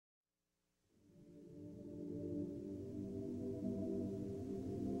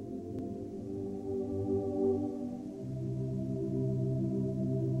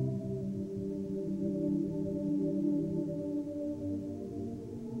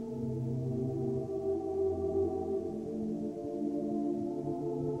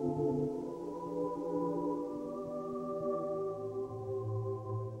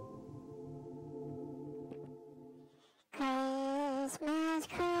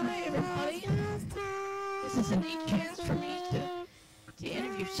Hi, everybody. This is a neat chance for me to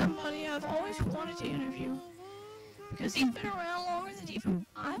interview somebody I've always wanted to interview. Because he's been around longer than even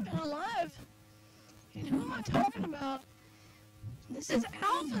I've been alive. And who am I talking about? This is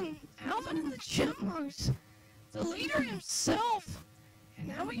Alvin and the Chipmunks, the leader himself. And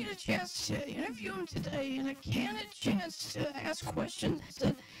now we get a chance to interview him today, and a candid chance to ask questions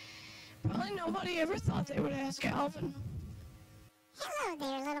that probably nobody ever thought they would ask Alvin. Hello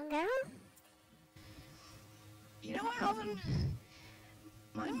there, little girl. You know, Alvin,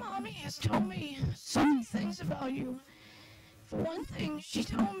 my mommy has told me so many things about you. For one thing, she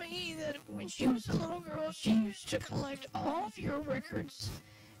told me that when she was a little girl, she used to collect all of your records.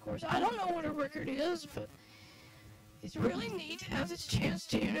 Of course, I don't know what a record is, but it's really neat to have this chance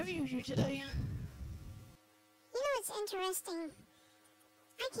to interview you today. You know, it's interesting.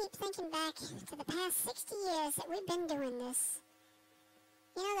 I keep thinking back to the past 60 years that we've been doing this.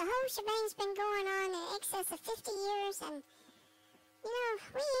 You know, the whole shebang's been going on in excess of 50 years, and, you know,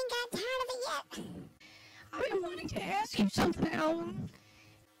 we ain't got tired of it yet. I've been wanting to ask you something, Alvin.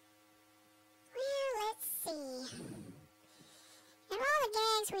 Well, let's see. Of all the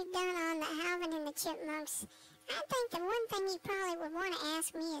gags we've done on the Alvin and the Chipmunks, I think the one thing you probably would want to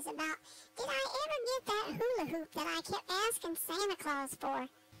ask me is about, did I ever get that hula hoop that I kept asking Santa Claus for?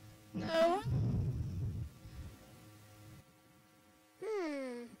 No.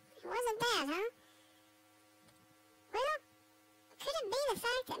 It wasn't that, huh? Well, could it be the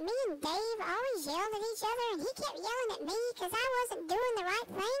fact that me and Dave always yelled at each other and he kept yelling at me because I wasn't doing the right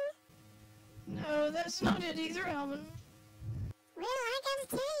thing? No, that's not it either, Alvin. Well, I gotta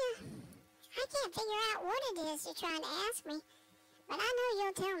tell you, I can't figure out what it is you're trying to ask me, but I know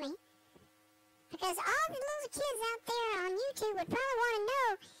you'll tell me. Because all the little kids out there on YouTube would probably want to know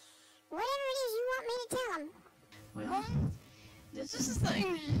whatever it is you want me to tell them. Well, this is the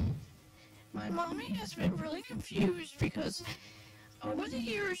thing. My mommy has been really confused because over the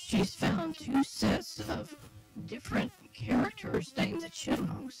years she's found two sets of different characters named the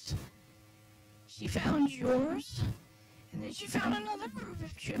Chipmunks. She found yours, and then she found another group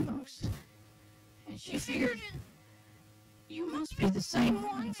of chipmunks. And she figured you must be the same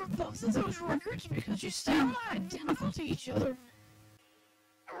one for both of those records because you sound identical to each other.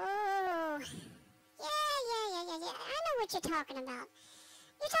 Oh, yeah. I know what you're talking about.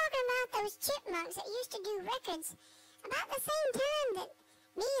 You're talking about those chipmunks that used to do records about the same time that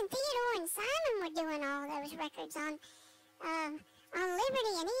me and Theodore and Simon were doing all those records on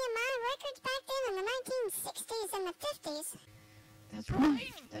Liberty and EMI records back then in the 1960s and the 50s.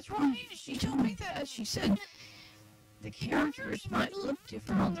 That's right. She told me that. She said the characters might look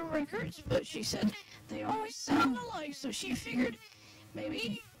different on the records, but she said they always sound alike, so she figured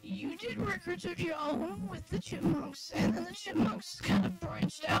maybe you did records of your own with the Chipmunks, and then the Chipmunks kind of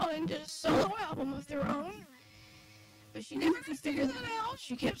branched out and did a solo album of their own. But she never could figure that out.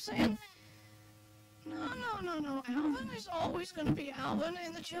 She kept saying, no, Alvin is always going to be Alvin,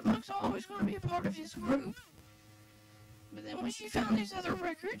 and the Chipmunks are always going to be a part of his group. But then when she found these other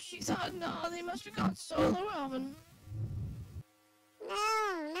records, she thought, no, they must have gone solo Alvin.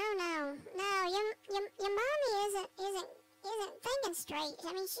 No. Your mommy isn't thinking straight.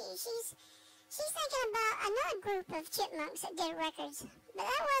 I mean, she's thinking about another group of chipmunks that did records. But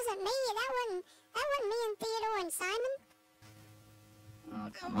that wasn't me. That wasn't me and Theodore and Simon. Oh,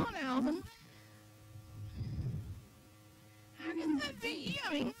 come on, Alvin. How can that be?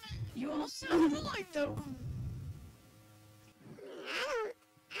 I mean, you all sound alike, though. I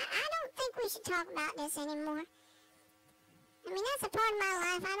don't think we should talk about this anymore. I mean, that's a part of my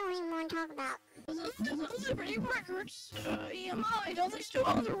life I don't even want to talk about. Doesn't Liberty Records, EMI, don't they still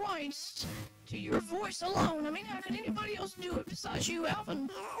own the rights to your voice alone? I mean, how could anybody else do it besides you, Alvin?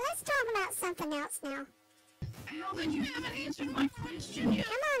 Let's talk about something else now. Alvin, you haven't answered my question yet.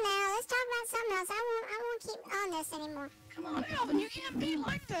 Come on now, let's talk about something else. I won't keep on this anymore. Come on, Alvin, you can't be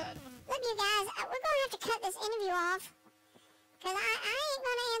like that. Look, you guys, we're going to have to cut this interview off. Because I ain't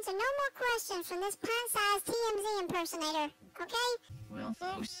going to answer no more questions from this pint-sized TMZ impersonator, okay? Well,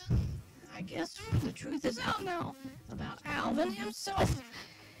 folks, I guess the truth is out now about Alvin himself.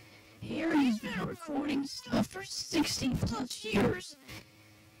 Here he's been recording stuff for 60+ years.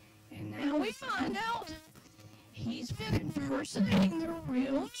 And now we find out he's been impersonating the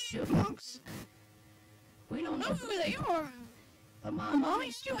real chipmunks. We don't know who they are, but my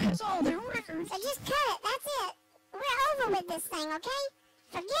mommy still has all their records. So just cut it, that's it. We're over with this thing, okay?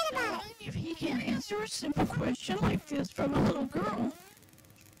 Forget about it. If he can't answer a simple question like this from a little girl,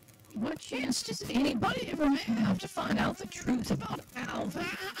 what chance does anybody ever have to find out the truth about Alvin?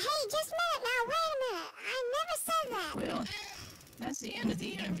 Hey, just a minute now, wait a minute. I never said that. Well, that's the end of the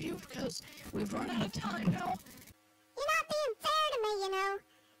interview because we've run out of time now. You're not being fair to me, you know.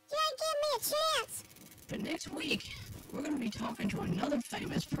 You ain't giving me a chance. But next week, we're going to be talking to another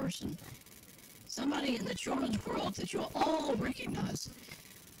famous person. Somebody in the children's world that you'll all recognize.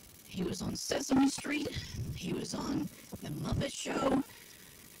 He was on Sesame Street. He was on The Muppet Show.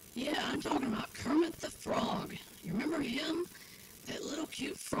 Yeah, I'm talking about Kermit the Frog. You remember him? That little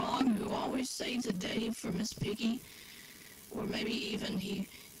cute frog who always saves the day for Miss Piggy? Or maybe even he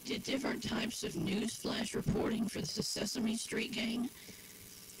did different types of news flash reporting for the Sesame Street gang.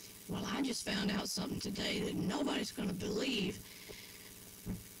 Well, I just found out something today that nobody's going to believe.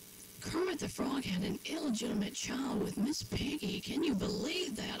 Kermit the Frog had an illegitimate child with Miss Piggy. Can you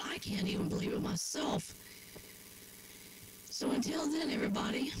believe that? I can't even believe it myself. So until then,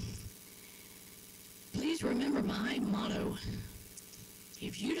 everybody, please remember my motto.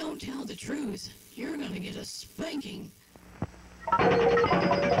 If you don't tell the truth, you're going to get a spanking.